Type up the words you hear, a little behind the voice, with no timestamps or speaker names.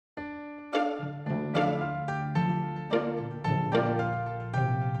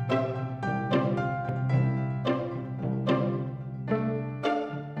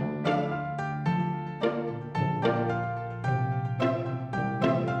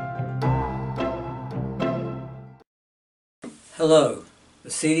Hello, the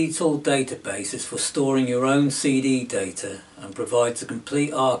CDTool database is for storing your own CD data and provides a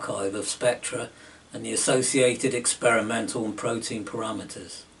complete archive of spectra and the associated experimental and protein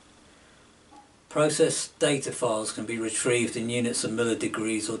parameters. Processed data files can be retrieved in units of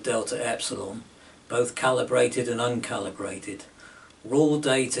millidegrees or delta epsilon, both calibrated and uncalibrated. Raw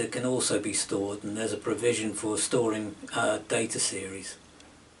data can also be stored, and there's a provision for storing data series.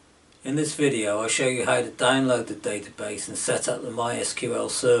 In this video I'll show you how to download the database and set up the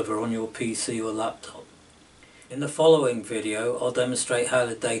MySQL server on your PC or laptop. In the following video I'll demonstrate how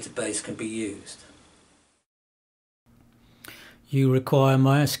the database can be used. You require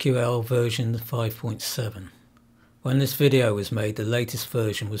MySQL version 5.7. When this video was made, the latest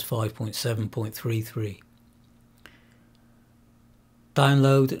version was 5.7.33.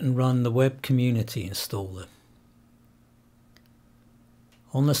 Download and run the Web Community Installer.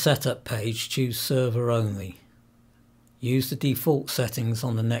 On the setup page, choose Server Only. Use the default settings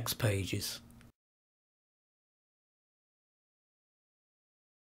on the next pages.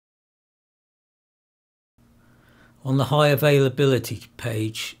 On the High Availability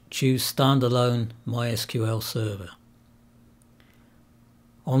page, choose Standalone MySQL Server.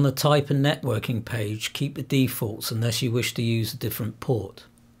 On the Type and Networking page, keep the defaults unless you wish to use a different port.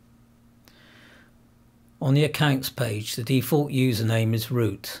 On the Accounts page, the default username is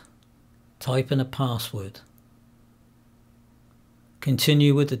root. Type in a password.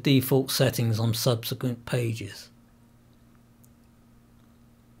 Continue with the default settings on subsequent pages.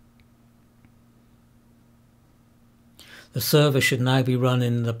 The server should now be running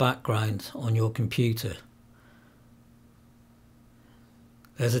in the background on your computer.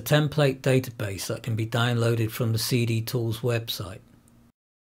 There's a template database that can be downloaded from the CDTools website.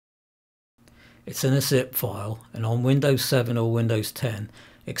 It's in a zip file, and on Windows 7 or Windows 10,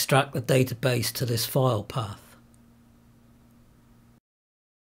 extract the database to this file path.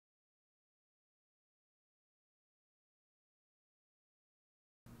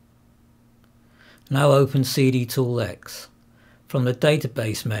 Now open CDToolX. From the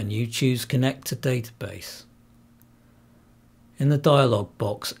Database menu, choose Connect to Database. In the dialog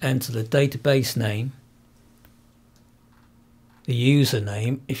box, enter the database name, the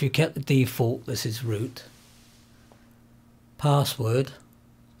username, if you kept the default this is root, password,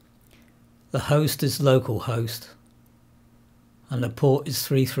 the host is localhost, and the port is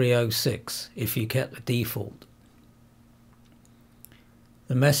 3306 if you kept the default.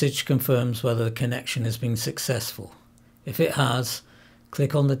 The message confirms whether the connection has been successful. If it has,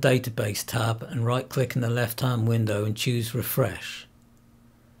 click on the Database tab and right click in the left hand window and choose Refresh.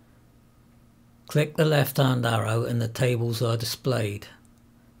 Click the left hand arrow and the tables are displayed.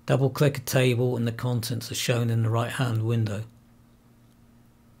 Double click a table and the contents are shown in the right hand window.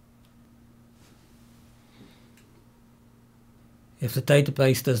 If the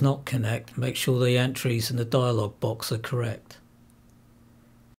database does not connect, make sure the entries in the dialog box are correct.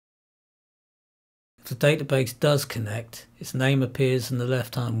 If the database does connect, its name appears in the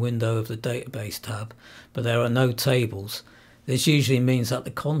left hand window of the Database tab, but there are no tables. This usually means that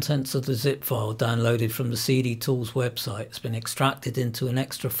the contents of the zip file downloaded from the CDTools website has been extracted into an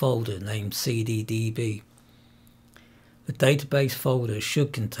extra folder named CDDB. The database folder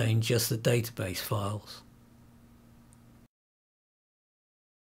should contain just the database files.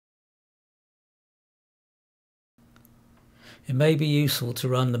 It may be useful to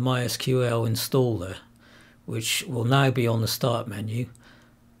run the MySQL installer, which will now be on the Start menu,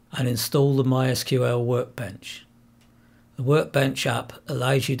 and install the MySQL Workbench. The Workbench app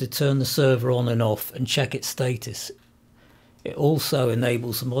allows you to turn the server on and off and check its status. It also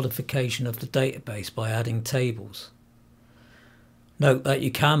enables the modification of the database by adding tables. Note that you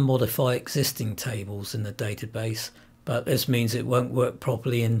can modify existing tables in the database, but this means it won't work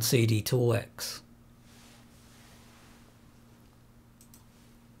properly in CDToolX.